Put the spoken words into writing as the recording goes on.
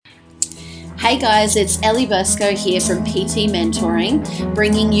Hey guys, it's Ellie Bursko here from PT Mentoring,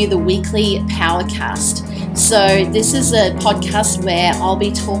 bringing you the weekly Powercast. So this is a podcast where I'll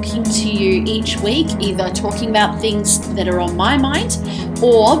be talking to you each week, either talking about things that are on my mind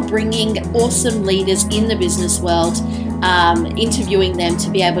or bringing awesome leaders in the business world, interviewing them to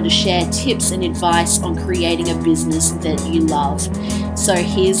be able to share tips and advice on creating a business that you love. So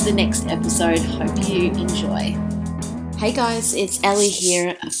here's the next episode. Hope you enjoy. Hey guys, it's Ellie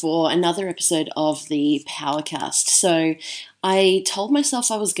here for another episode of the Powercast. So I told myself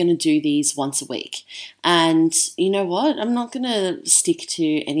I was going to do these once a week. And you know what? I'm not going to stick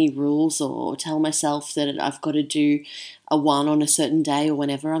to any rules or tell myself that I've got to do a one on a certain day or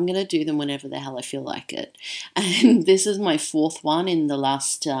whenever. I'm going to do them whenever the hell I feel like it. And this is my fourth one in the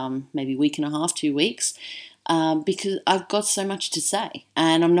last maybe week and a half, 2 weeks. Because I've got so much to say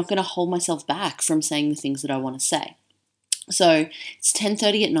and I'm not going to hold myself back from saying the things that I want to say. So it's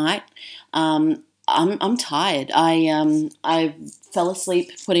 10:30 at night. I'm tired. I fell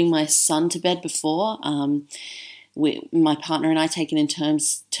asleep putting my son to bed before. My partner and I taken in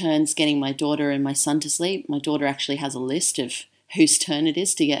turns getting my daughter and my son to sleep. My daughter actually has a list of whose turn it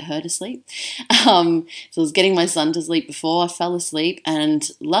is to get her to sleep. So I was getting my son to sleep before I fell asleep, and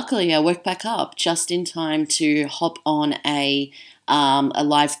luckily I woke back up just in time to hop on a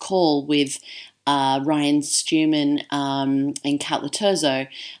live call with Ryan Stewman and Kat Laterzo,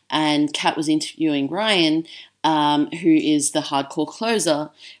 and Kat was interviewing Ryan, who is the hardcore closer,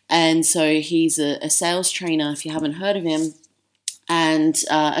 and so he's a sales trainer, if you haven't heard of him, and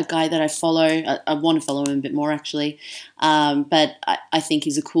a guy that I follow. I want to follow him a bit more actually, but I think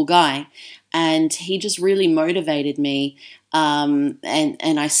he's a cool guy, and he just really motivated me, and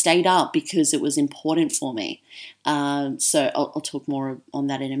I stayed up because it was important for me. So I'll talk more on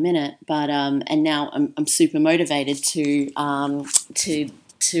that in a minute. But and now I'm super motivated to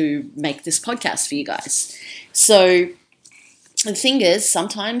make this podcast for you guys. So the thing is,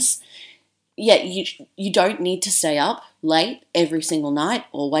 sometimes, you don't need to stay up late every single night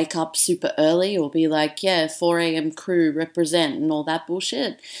or wake up super early or be like, 4 a.m. crew represent and all that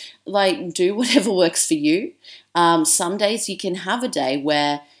bullshit. Like, do whatever works for you. Some days you can have a day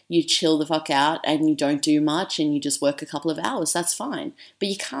where you chill the fuck out and you don't do much and you just work a couple of hours. That's fine. But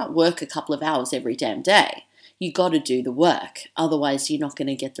you can't work a couple of hours every damn day. You got to do the work. Otherwise, you're not going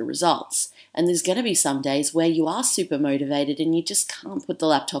to get the results. And there's going to be some days where you are super motivated and you just can't put the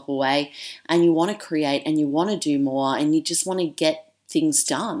laptop away and you want to create and you want to do more and you just want to get things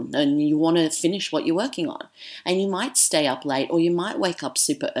done and you want to finish what you're working on. And you might stay up late, or you might wake up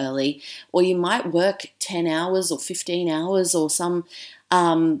super early, or you might work 10 hours or 15 hours or some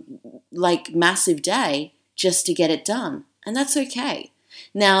massive day just to get it done. And that's okay.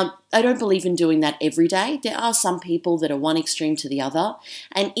 Now, I don't believe in doing that every day. There are some people that are one extreme to the other,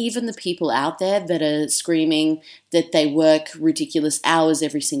 and even the people out there that are screaming that they work ridiculous hours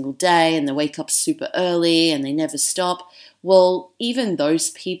every single day and they wake up super early and they never stop. Well, even those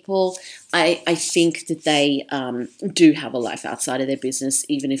people, I think that they do have a life outside of their business,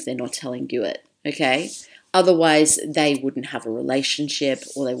 even if they're not telling you it, okay? Otherwise, they wouldn't have a relationship,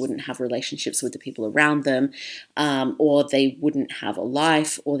 or they wouldn't have relationships with the people around them, or they wouldn't have a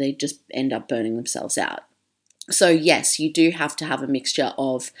life, or they just end up burning themselves out. So yes, you do have to have a mixture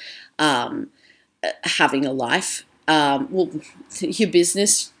of having a life. Your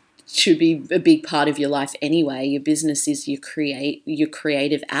business should be a big part of your life anyway. Your business is your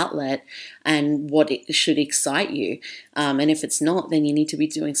creative outlet and what it should excite you. And if it's not, then you need to be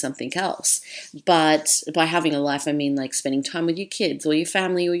doing something else. But by having a life, I mean like spending time with your kids or your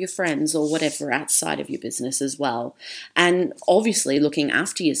family or your friends or whatever outside of your business as well. And obviously looking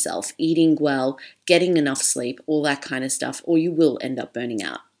after yourself, eating well, getting enough sleep, all that kind of stuff, or you will end up burning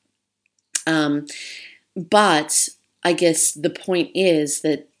out. But I guess the point is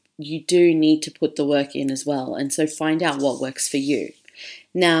that you do need to put the work in as well. And so find out what works for you.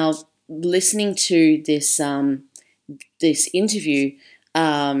 Now, listening to this interview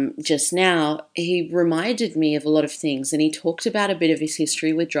just now, he reminded me of a lot of things. And he talked about a bit of his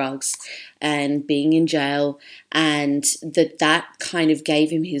history with drugs and being in jail, and that kind of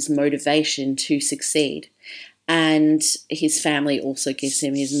gave him his motivation to succeed. And his family also gives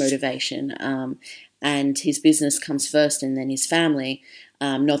him his motivation. And his business comes first and then his family.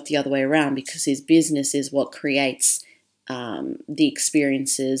 Not the other way around, because his business is what creates the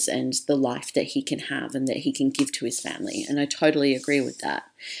experiences and the life that he can have and that he can give to his family. And I totally agree with that.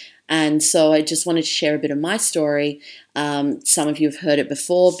 And so I just wanted to share a bit of my story. Some of you have heard it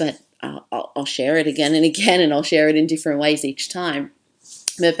before, but I'll share it again and again, and I'll share it in different ways each time.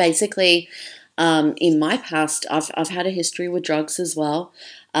 But basically, In my past, I've had a history with drugs as well.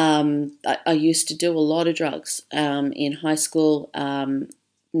 I used to do a lot of drugs in high school.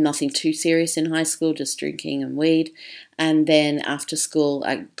 Nothing too serious in high school, just drinking and weed. And then after school,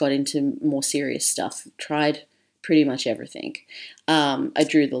 I got into more serious stuff. Tried pretty much everything. I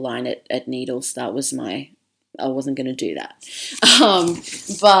drew the line at needles. That was I wasn't going to do that.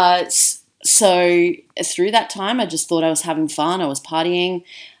 But so through that time, I just thought I was having fun. I was partying.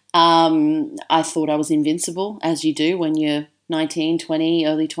 I thought I was invincible, as you do when you're 19, 20,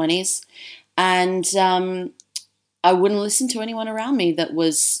 early 20s. And I wouldn't listen to anyone around me that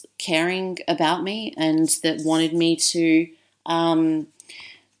was caring about me and that wanted me to, I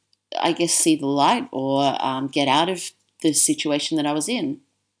guess, see the light or get out of the situation that I was in.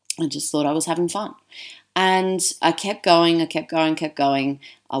 I just thought I was having fun. And I kept going, kept going.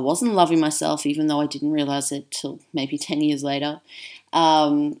 I wasn't loving myself, even though I didn't realize it till maybe 10 years later.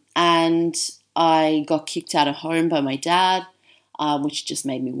 And I got kicked out of home by my dad, which just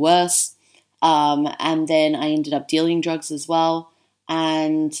made me worse. And then I ended up dealing drugs as well.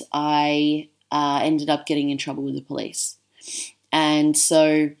 And I ended up getting in trouble with the police. And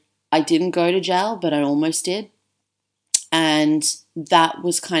so I didn't go to jail, but I almost did. And that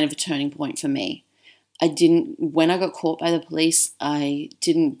was kind of a turning point for me. When I got caught by the police, I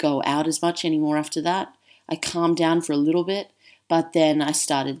didn't go out as much anymore after that. I calmed down for a little bit, but then I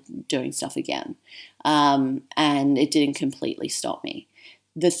started doing stuff again. And it didn't completely stop me.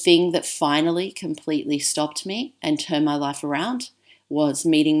 The thing that finally completely stopped me and turned my life around was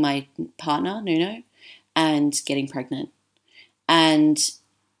meeting my partner, Nuno, and getting pregnant. And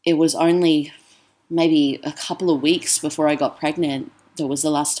it was only maybe a couple of weeks before I got pregnant that was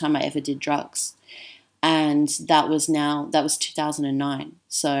the last time I ever did drugs. And that was 2009.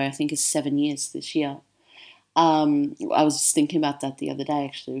 So I think it's 7 years this year. I was just thinking about that the other day,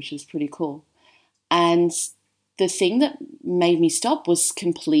 actually, which was pretty cool. And the thing that made me stop was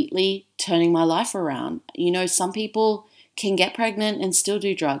completely turning my life around. You know, some people can get pregnant and still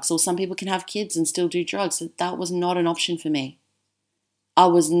do drugs, or some people can have kids and still do drugs. That was not an option for me. I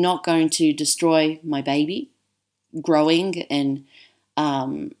was not going to destroy my baby growing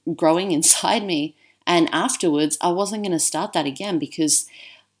inside me. And afterwards, I wasn't going to start that again because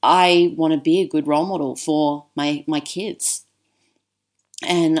I want to be a good role model for my kids.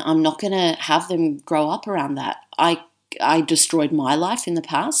 And I'm not going to have them grow up around that. I destroyed my life in the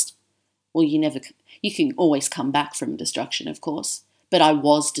past. Well, you can always come back from destruction, of course. But I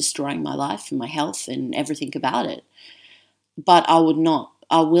was destroying my life and my health and everything about it. But I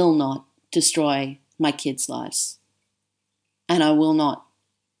will not destroy my kids' lives. And I will not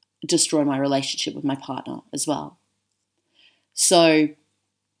destroy my relationship with my partner as well. So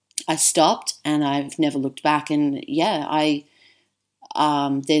I stopped and I've never looked back. And yeah,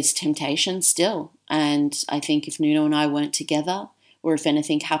 there's temptation still. And I think if Nuno and I weren't together, or if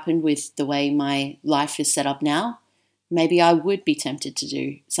anything happened with the way my life is set up now, maybe I would be tempted to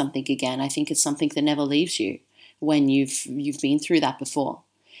do something again. I think it's something that never leaves you when you've been through that before.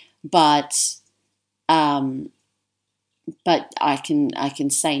 But I can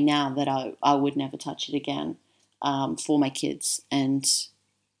say now that I would never touch it again for my kids, and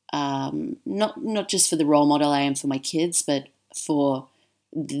not just for the role model I am for my kids, but for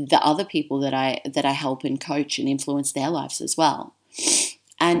the other people that I help and coach and influence their lives as well,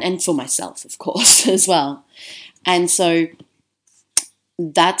 and for myself, of course, as well. And so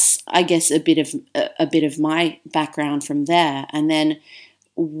that's, I guess, a bit of my background from there. And then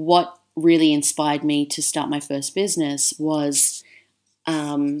what really inspired me to start my first business was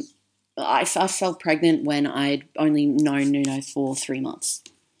I fell pregnant when I'd only known Nuno for 3 months.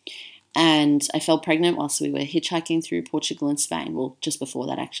 And I fell pregnant whilst we were hitchhiking through Portugal and Spain. Well, just before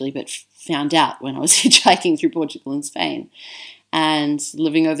that, actually, but found out when I was hitchhiking through Portugal and Spain. And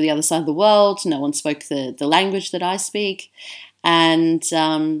living over the other side of the world, no one spoke the language that I speak. And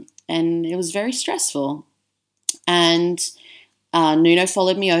it was very stressful. And Nuno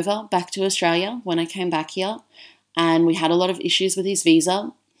followed me over back to Australia when I came back here. And we had a lot of issues with his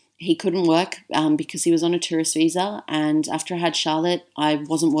visa. He couldn't work because he was on a tourist visa. And after I had Charlotte, I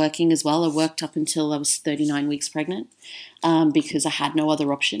wasn't working as well. I worked up until I was 39 weeks pregnant because I had no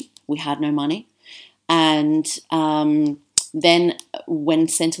other option. We had no money. And then when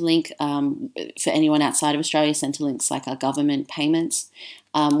Centrelink, for anyone outside of Australia, Centrelink's like our government payments,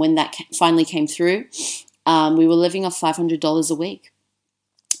 when that finally came through, we were living off $500 a week.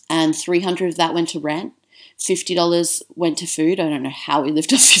 And $300 of that went to rent. $50 went to food. I don't know how we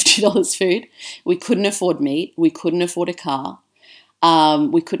lived off $50 food. We couldn't afford meat. We couldn't afford a car.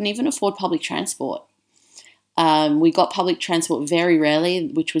 We couldn't even afford public transport. We got public transport very rarely,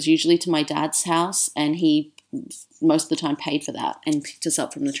 which was usually to my dad's house, and he most of the time paid for that and picked us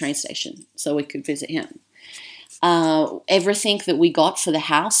up from the train station so we could visit him. Everything that we got for the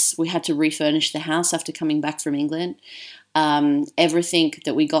house, we had to refurnish the house after coming back from England. Everything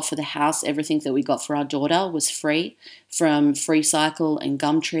that we got for the house, everything that we got for our daughter was free from FreeCycle and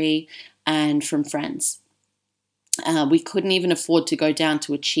Gumtree and from friends. We couldn't even afford to go down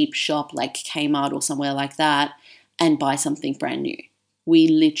to a cheap shop like Kmart or somewhere like that and buy something brand new. We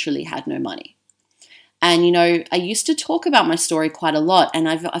literally had no money. And, you know, I used to talk about my story quite a lot, and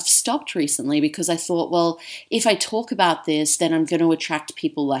I've stopped recently because I thought, well, if I talk about this, then I'm going to attract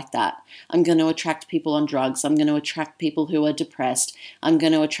people like that. I'm going to attract people on drugs. I'm going to attract people who are depressed. I'm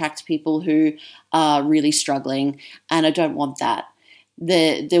going to attract people who are really struggling, and I don't want that.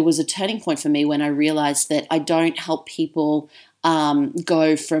 There was a turning point for me when I realized that I don't help people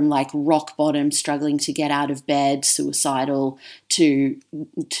go from like rock bottom, struggling to get out of bed, suicidal, to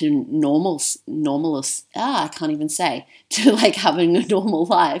normalist. I can't even say, to like having a normal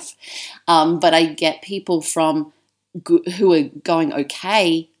life. But I get people from who are going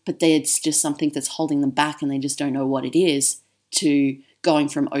okay, but it's just something that's holding them back, and they just don't know what it is, to going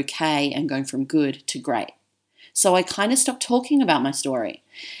from okay and going from good to great. So I kind of stopped talking about my story.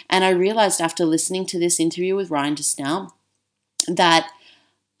 And I realized after listening to this interview with Ryan just now that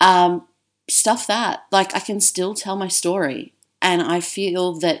stuff that, like, I can still tell my story. And I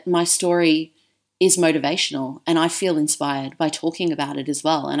feel that my story is motivational, and I feel inspired by talking about it as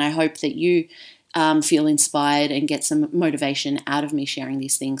well. And I hope that you feel inspired and get some motivation out of me sharing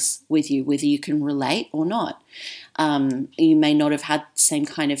these things with you, whether you can relate or not. You may not have had the same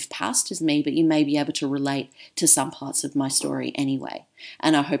kind of past as me, but you may be able to relate to some parts of my story anyway.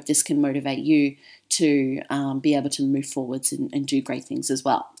 And I hope this can motivate you to be able to move forwards and do great things as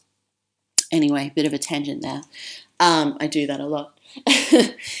well. Anyway, bit of a tangent there. I do that a lot.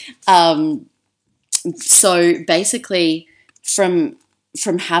 So basically, from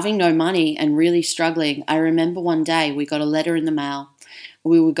having no money and really struggling, I remember one day we got a letter in the mail.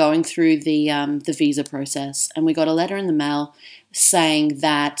 We were going through the visa process, and we got a letter in the mail saying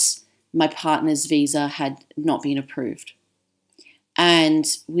that my partner's visa had not been approved. And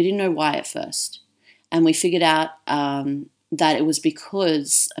we didn't know why at first. And we figured out that it was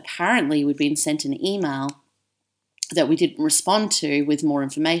because apparently we'd been sent an email that we didn't respond to with more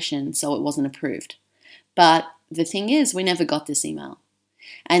information, so it wasn't approved. But the thing is, we never got this email.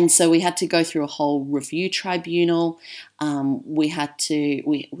 And so we had to go through a whole review tribunal. We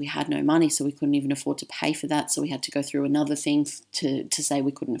had no money, so we couldn't even afford to pay for that. So we had to go through another thing to say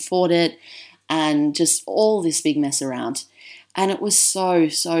we couldn't afford it, and just all this big mess around. And it was so,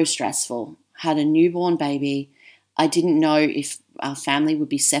 so stressful. Had a newborn baby. I didn't know if our family would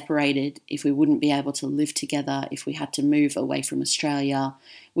be separated, if we wouldn't be able to live together, if we had to move away from Australia.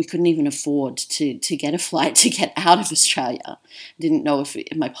 We couldn't even afford to get a flight to get out of Australia. Didn't know if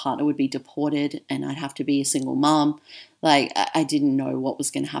my partner would be deported and I'd have to be a single mom. Like, I didn't know what was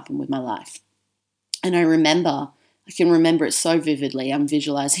going to happen with my life. And I can remember it so vividly. I'm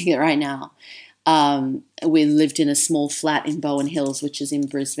visualizing it right now. We lived in a small flat in Bowen Hills, which is in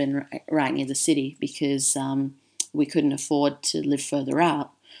Brisbane, right near the city, because we couldn't afford to live further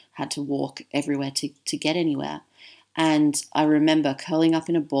out. Had to walk everywhere to get anywhere. And I remember curling up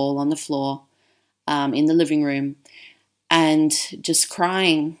in a ball on the floor in the living room and just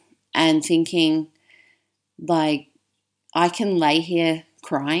crying and thinking, like, I can lay here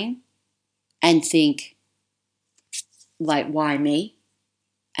crying and think, like, why me?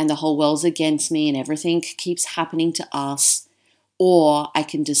 And the whole world's against me and everything keeps happening to us. Or I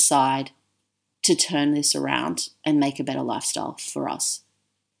can decide to turn this around and make a better lifestyle for us.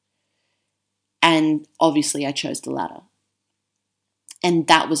 And obviously I chose the latter. And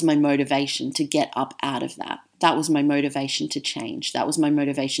that was my motivation to get up out of that. That was my motivation to change. That was my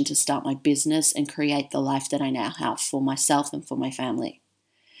motivation to start my business and create the life that I now have for myself and for my family.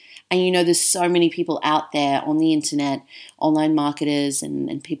 And you know, there's so many people out there on the internet, online marketers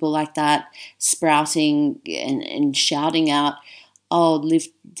and people like that, sprouting and shouting out, oh, live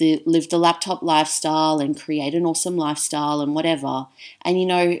the laptop lifestyle and create an awesome lifestyle and whatever. And, you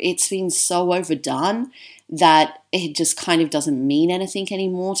know, it's been so overdone that it just kind of doesn't mean anything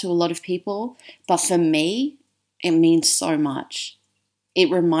anymore to a lot of people. But for me, it means so much.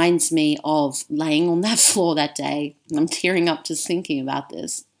 It reminds me of laying on that floor that day. And I'm tearing up just thinking about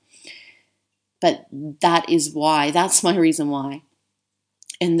this. But that's my reason why.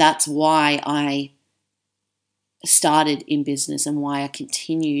 And that's why I started in business and why I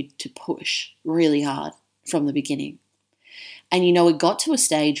continued to push really hard from the beginning. And, you know, it got to a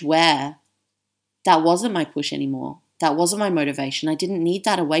stage where that wasn't my push anymore. That wasn't my motivation. I didn't need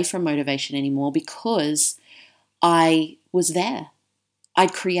that away from motivation anymore because I was there.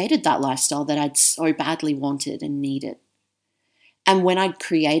 I'd created that lifestyle that I'd so badly wanted and needed. And when I'd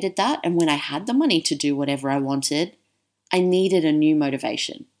created that and when I had the money to do whatever I wanted, I needed a new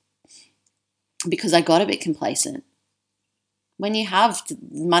motivation because I got a bit complacent. When you have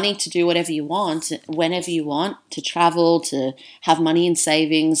money to do whatever you want, whenever you want, to travel, to have money in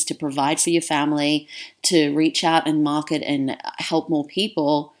savings, to provide for your family, to reach out and market and help more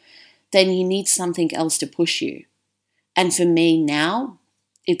people, then you need something else to push you. And for me now,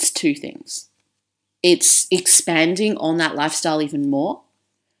 it's two things. It's expanding on that lifestyle even more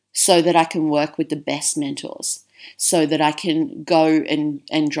so that I can work with the best mentors, so that I can go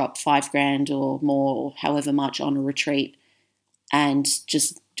and drop $5,000 or more or however much on a retreat and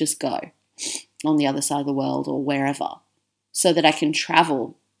just go on the other side of the world or wherever, so that I can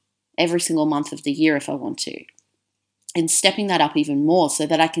travel every single month of the year if I want to, and stepping that up even more so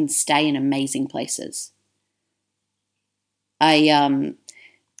that I can stay in amazing places. I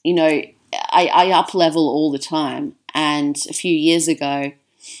up level all the time, and a few years ago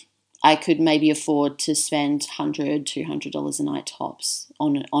I could maybe afford to spend $100, $200 a night tops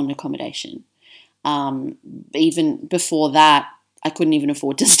on accommodation. Even before that, I couldn't even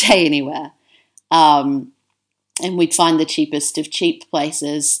afford to stay anywhere. And we'd find the cheapest of cheap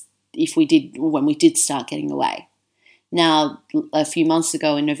places when we did start getting away. Now, a few months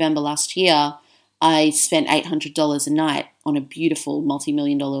ago in November last year, I spent $800 a night on a beautiful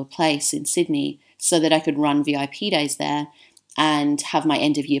multi-million-dollar place in Sydney so that I could run VIP days there and have my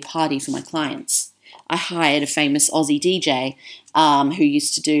end-of-year party for my clients. I hired a famous Aussie DJ who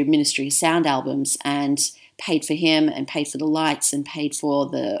used to do Ministry of Sound albums and paid for him and paid for the lights and paid for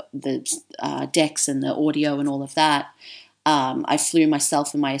the decks and the audio and all of that. I flew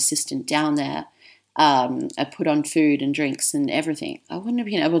myself and my assistant down there. I put on food and drinks and everything. I wouldn't have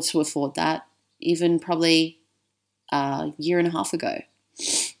been able to afford that even probably a year and a half ago.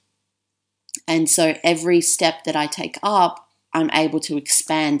 And so every step that I take up, I'm able to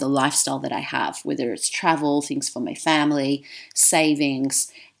expand the lifestyle that I have, whether it's travel, things for my family,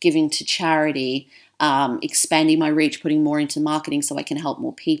 savings, giving to charity, expanding my reach, putting more into marketing so I can help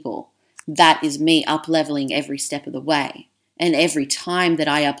more people. That is me up-leveling every step of the way. And every time that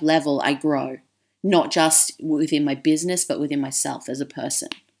I up-level, I grow, not just within my business, but within myself as a person.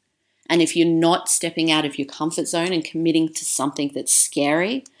 And if you're not stepping out of your comfort zone and committing to something that's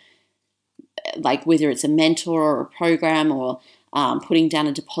scary, like whether it's a mentor or a program or putting down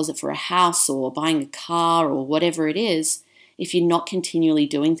a deposit for a house or buying a car or whatever it is, if you're not continually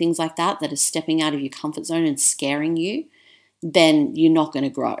doing things like that are stepping out of your comfort zone and scaring you, then you're not going to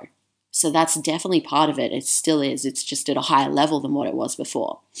grow. So that's definitely part of it. It still is. It's just at a higher level than what it was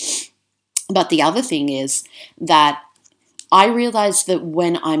before. But the other thing is that I realize that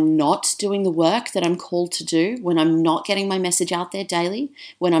when I'm not doing the work that I'm called to do, when I'm not getting my message out there daily,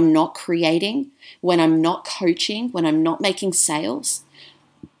 when I'm not creating, when I'm not coaching, when I'm not making sales,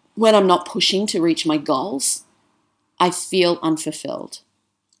 when I'm not pushing to reach my goals, I feel unfulfilled.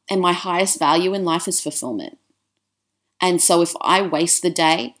 And my highest value in life is fulfillment. And so if I waste the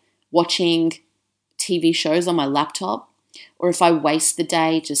day watching TV shows on my laptop, or if I waste the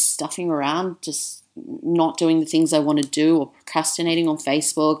day just stuffing around, just not doing the things I want to do, or procrastinating on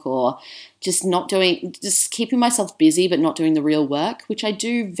Facebook, or just keeping myself busy but not doing the real work, which I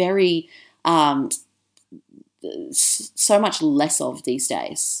do very so much less of these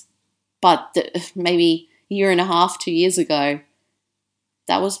days. But maybe a year and a half, 2 years ago,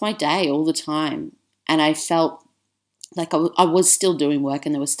 that was my day all the time. And I felt like I was still doing work,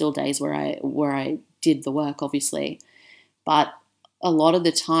 and there were still days where I did the work, obviously. But a lot of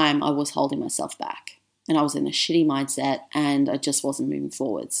the time I was holding myself back and I was in a shitty mindset and I just wasn't moving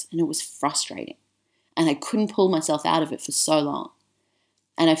forwards, and it was frustrating and I couldn't pull myself out of it for so long.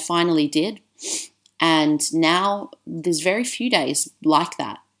 And I finally did. And now there's very few days like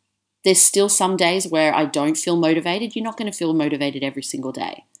that. There's still some days where I don't feel motivated. You're not going to feel motivated every single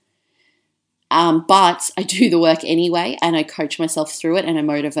day. But I do the work anyway, and I coach myself through it, and I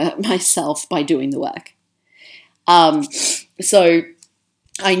motivate myself by doing the work. So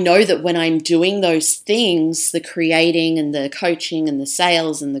I know that when I'm doing those things, the creating and the coaching and the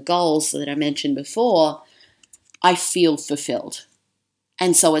sales and the goals that I mentioned before, I feel fulfilled.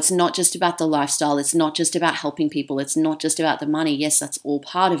 And so it's not just about the lifestyle. It's not just about helping people. It's not just about the money. Yes, that's all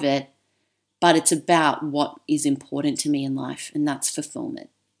part of it, but it's about what is important to me in life, and that's fulfillment.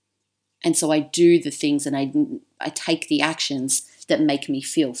 And so I do the things and I take the actions that make me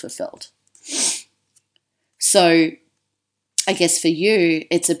feel fulfilled. So I guess for you,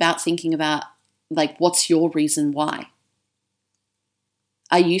 it's about thinking about Like, what's your reason why?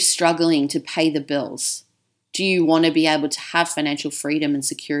 Are you struggling to pay the bills? Do you want to be able to have financial freedom and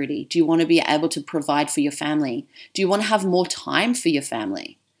security? Do you want to be able to provide for your family? Do you want to have more time for your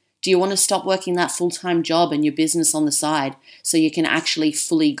family? Do you want to stop working that full-time job and your business on the side so you can actually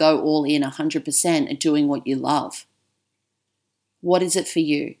fully go all in 100% at doing what you love? What is it for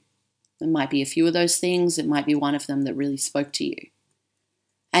you? It might be a few of those things. It might be one of them that really spoke to you.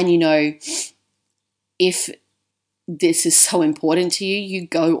 And if this is so important to you, you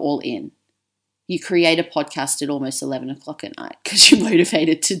go all in. You create a podcast at almost 11 o'clock at night because you're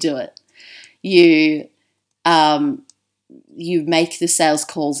motivated to do it. You make the sales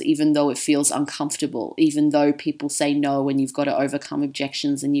calls even though it feels uncomfortable, even though people say no and you've got to overcome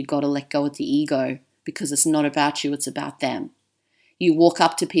objections and you've got to let go of the ego because it's not about you, it's about them. You walk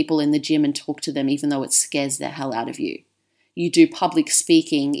up to people in the gym and talk to them even though it scares the hell out of you. You do public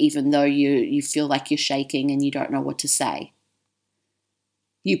speaking even though you feel like you're shaking and you don't know what to say.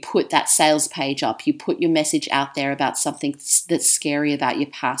 You put that sales page up. You put your message out there about something that's scary about your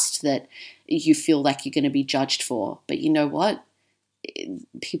past that you feel like you're going to be judged for. But you know what?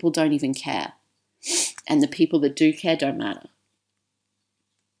 People don't even care. And the people that do care don't matter.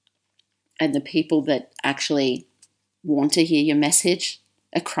 And the people that actually want to hear your message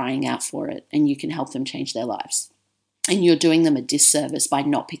are crying out for it, and you can help them change their lives. And you're doing them a disservice by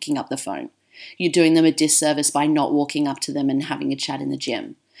not picking up the phone. You're doing them a disservice by not walking up to them and having a chat in the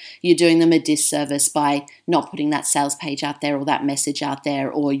gym. You're doing them a disservice by not putting that sales page out there or that message out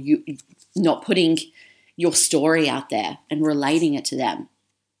there, or you not putting your story out there and relating it to them.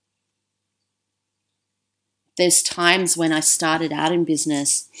 There's times when I started out in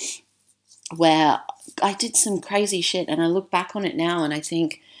business where I did some crazy shit, and I look back on it now and I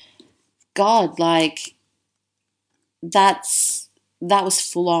think, God, like that was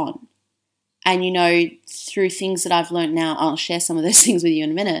full on. And, through things that I've learned now, I'll share some of those things with you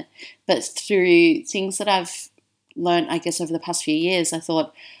in a minute, but through things that I've learned, I guess, over the past few years, I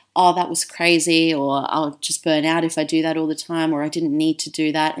thought, oh, that was crazy, or I'll just burn out if I do that all the time, or I didn't need to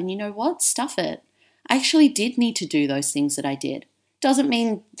do that. And you know what? Stuff it. I actually did need to do those things that I did. Doesn't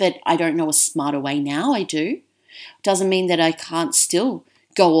mean that I don't know a smarter way now. I do. Doesn't mean that I can't still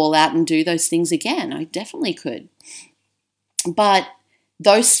go all out and do those things again. I definitely could. But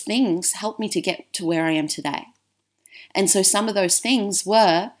those things helped me to get to where I am today. And so some of those things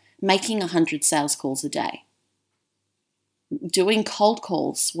were making 100 sales calls a day, doing cold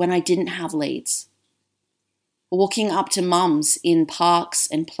calls when I didn't have leads, walking up to mums in parks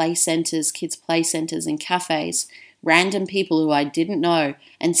and play centers, kids' play centers and cafes, random people who I didn't know,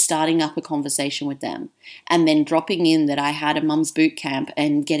 and starting up a conversation with them, and then dropping in that I had a mum's boot camp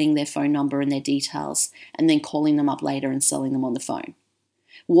and getting their phone number and their details, and then calling them up later and selling them on the phone.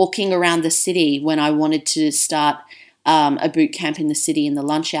 Walking around the city when I wanted to start a boot camp in the city in the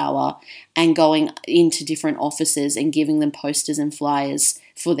lunch hour, and going into different offices and giving them posters and flyers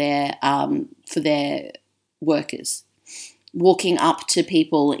for their workers. Walking up to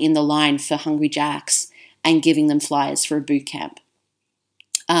people in the line for Hungry Jacks and giving them flyers for a boot camp.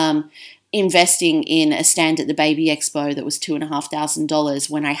 Investing in a stand at the Baby Expo that was $2,500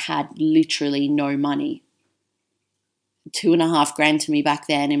 when I had literally no money. $2,500 to me back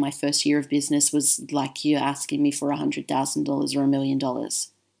then in my first year of business was like you're asking me for $100,000 or $1 million.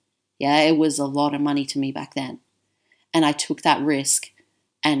 Yeah, it was a lot of money to me back then. And I took that risk,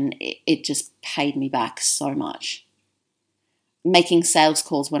 and it just paid me back so much. Making sales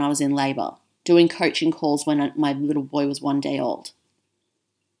calls when I was in labor. Doing coaching calls when my little boy was 1 day old.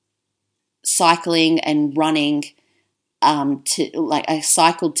 Cycling and running. I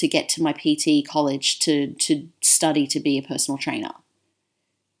cycled to get to my PT college to study to be a personal trainer.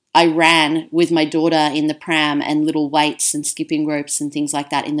 I ran with my daughter in the pram and little weights and skipping ropes and things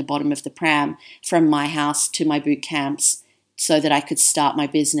like that in the bottom of the pram from my house to my boot camps so that I could start my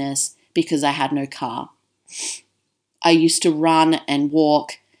business because I had no car. I used to run and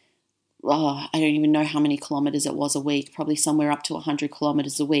walk. I don't even know how many kilometers it was a week, probably somewhere up to 100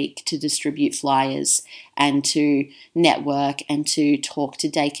 kilometers a week, to distribute flyers and to network and to talk to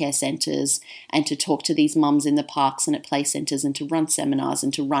daycare centers and to talk to these mums in the parks and at play centers and to run seminars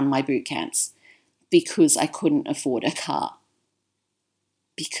and to run my boot camps because I couldn't afford a car,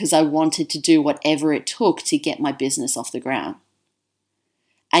 because I wanted to do whatever it took to get my business off the ground.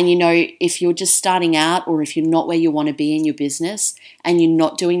 And if you're just starting out, or if you're not where you want to be in your business and you're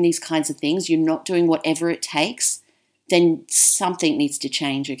not doing these kinds of things, you're not doing whatever it takes, then something needs to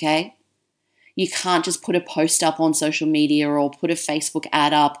change, okay? You can't just put a post up on social media or put a Facebook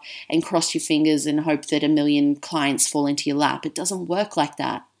ad up and cross your fingers and hope that 1 million clients fall into your lap. It doesn't work like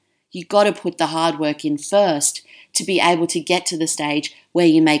that. You got to put the hard work in first to be able to get to the stage where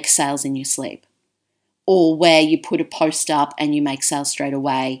you make sales in your sleep, or where you put a post up and you make sales straight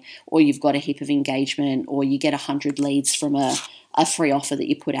away, or you've got a heap of engagement, or you get 100 leads from a free offer that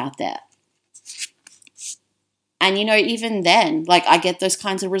you put out there. And, even then, I get those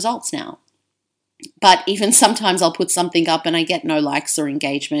kinds of results now. But even sometimes I'll put something up and I get no likes or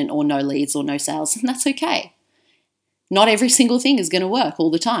engagement or no leads or no sales, and that's okay. Not every single thing is going to work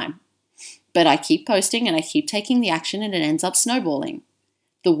all the time. But I keep posting and I keep taking the action, and it ends up snowballing.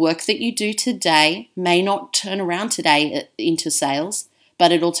 The work that you do today may not turn around today into sales,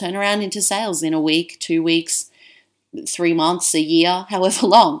 but it'll turn around into sales in a week, 2 weeks, 3 months, a year, however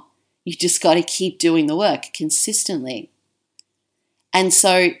long. You just got to keep doing the work consistently. And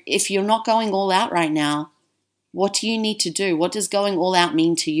so if you're not going all out right now, what do you need to do? What does going all out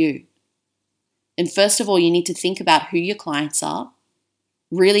mean to you? And first of all, you need to think about who your clients are.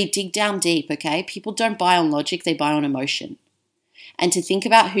 Really dig down deep, okay? People don't buy on logic, they buy on emotion. And to think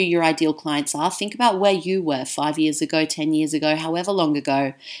about who your ideal clients are, think about where you were 5 years ago, 10 years ago, however long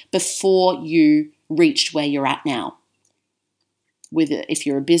ago, before you reached where you're at now. If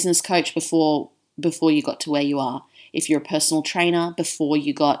you're a business coach, before you got to where you are. If you're a personal trainer, before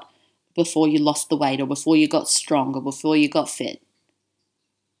you lost the weight, or before you got strong, or before you got fit.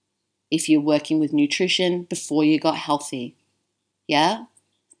 If you're working with nutrition, before you got healthy. Yeah?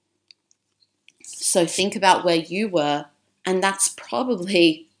 So think about where you were, and that's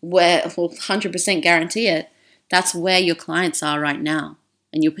probably where, 100% guarantee it, that's where your clients are right now,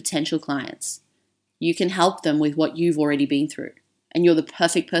 and your potential clients. You can help them with what you've already been through, and you're the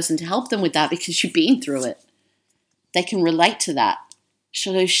perfect person to help them with that because you've been through it. They can relate to that.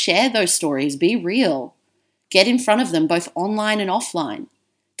 So share those stories, be real. Get in front of them both online and offline.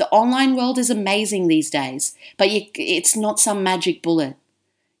 The online world is amazing these days, but it's not some magic bullet.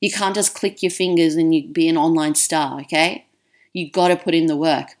 You can't just click your fingers and you be an online star, okay? You've got to put in the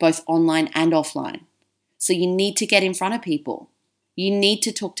work, both online and offline. So you need to get in front of people. You need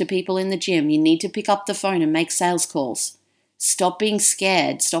to talk to people in the gym. You need to pick up the phone and make sales calls. Stop being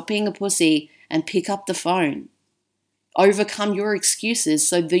scared. Stop being a pussy and pick up the phone. Overcome your excuses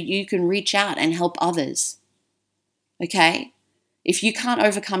so that you can reach out and help others. Okay? If you can't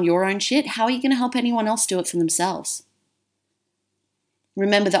overcome your own shit, how are you going to help anyone else do it for themselves?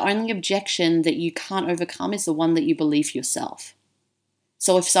 Remember, the only objection that you can't overcome is the one that you believe yourself.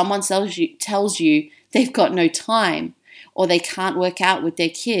 So if someone tells you they've got no time, or they can't work out with their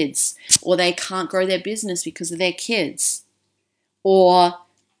kids, or they can't grow their business because of their kids, or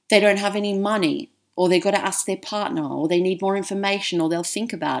they don't have any money, or they've got to ask their partner, or they need more information, or they'll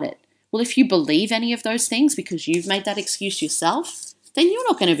think about it. Well, if you believe any of those things because you've made that excuse yourself, then you're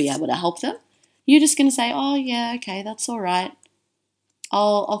not going to be able to help them. You're just going to say, oh, yeah, okay, that's all right.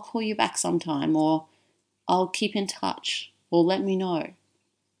 I'll call you back sometime, or I'll keep in touch, or let me know,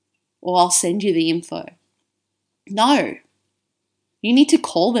 or I'll send you the info. No. You need to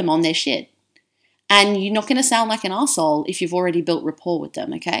call them on their shit. And you're not going to sound like an arsehole if you've already built rapport with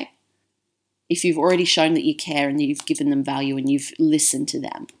them, okay? If you've already shown that you care and that you've given them value and you've listened to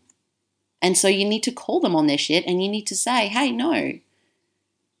them. And so you need to call them on their shit, and you need to say, hey, no,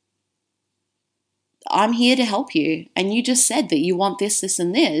 I'm here to help you. And you just said that you want this, this,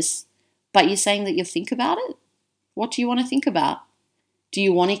 and this, but you're saying that you'll think about it? What do you want to think about? Do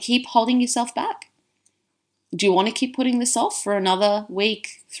you want to keep holding yourself back? Do you want to keep putting this off for another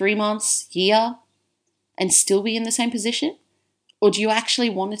week, 3 months, year, and still be in the same position? Or do you actually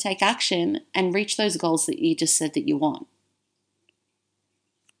want to take action and reach those goals that you just said that you want?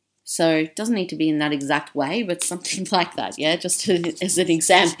 So it doesn't need to be in that exact way, but something like that, yeah, just as an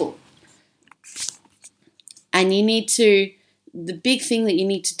example. And the big thing that you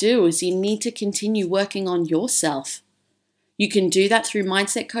need to do is you need to continue working on yourself. You can do that through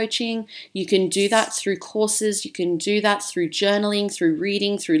mindset coaching. You can do that through courses. You can do that through journaling, through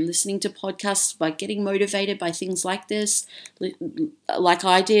reading, through listening to podcasts, by getting motivated by things like this, like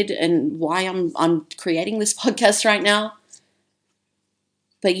I did, and why I'm creating this podcast right now.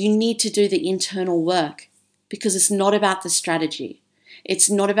 But you need to do the internal work, because it's not about the strategy. It's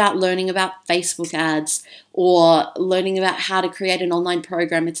not about learning about Facebook ads or learning about how to create an online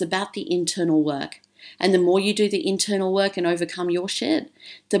program. It's about the internal work. And the more you do the internal work and overcome your shit,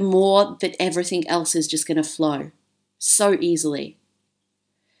 the more that everything else is just going to flow so easily.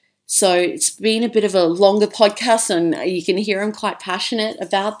 So it's been a bit of a longer podcast, and you can hear I'm quite passionate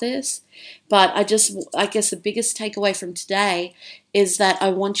about this. But I guess the biggest takeaway from today is that I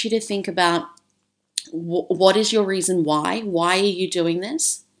want you to think about what is your reason why? Why are you doing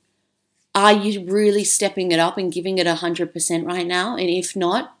this? Are you really stepping it up and giving it 100% right now? And if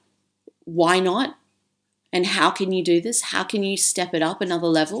not, why not? And how can you do this? How can you step it up another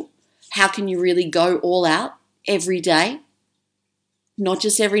level? How can you really go all out every day? Not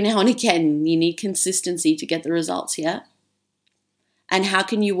just every now and again. You need consistency to get the results, yeah? And how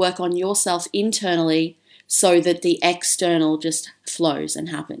can you work on yourself internally so that the external just flows and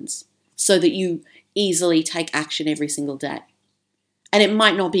happens, so that you easily take action every single day? And it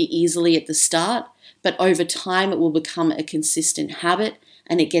might not be easily at the start, but over time it will become a consistent habit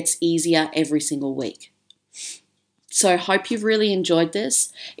and it gets easier every single week. So I hope you've really enjoyed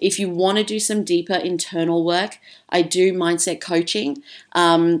this. If you want to do some deeper internal work, I do mindset coaching.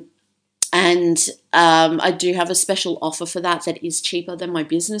 I do have a special offer for that is cheaper than my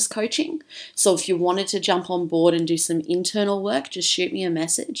business coaching. So if you wanted to jump on board and do some internal work, just shoot me a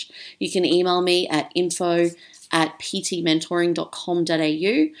message. You can email me at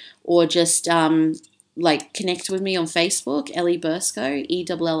info@ptmentoring.com.au or just connect with me on Facebook, Ellie Burscough,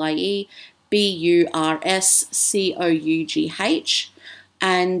 ELLIEBURSCOUGH.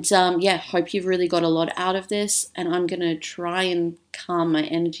 And hope you've really got a lot out of this. And I'm going to try and calm my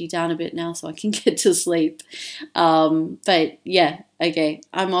energy down a bit now so I can get to sleep. Okay,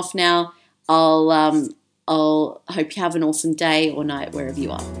 I'm off now. I'll hope you have an awesome day or night wherever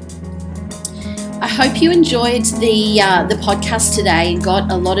you are. I hope you enjoyed the podcast today and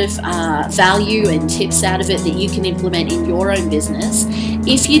got a lot of value and tips out of it that you can implement in your own business.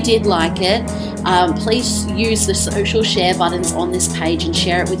 If you did like it, please use the social share buttons on this page and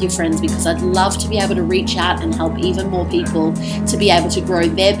share it with your friends, because I'd love to be able to reach out and help even more people to be able to grow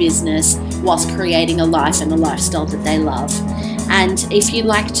their business whilst creating a life and a lifestyle that they love. And if you'd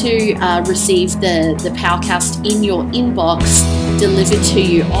like to receive the Powercast in your inbox delivered to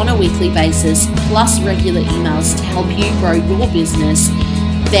you on a weekly basis, plus regular emails to help you grow your business,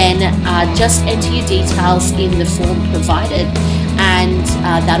 then just enter your details in the form provided, and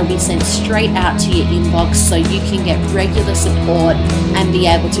that'll be sent straight out to your inbox so you can get regular support and be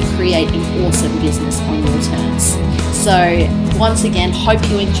able to create an awesome business on your terms. So once again, hope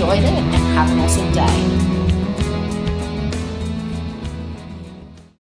you enjoyed it and have an awesome day.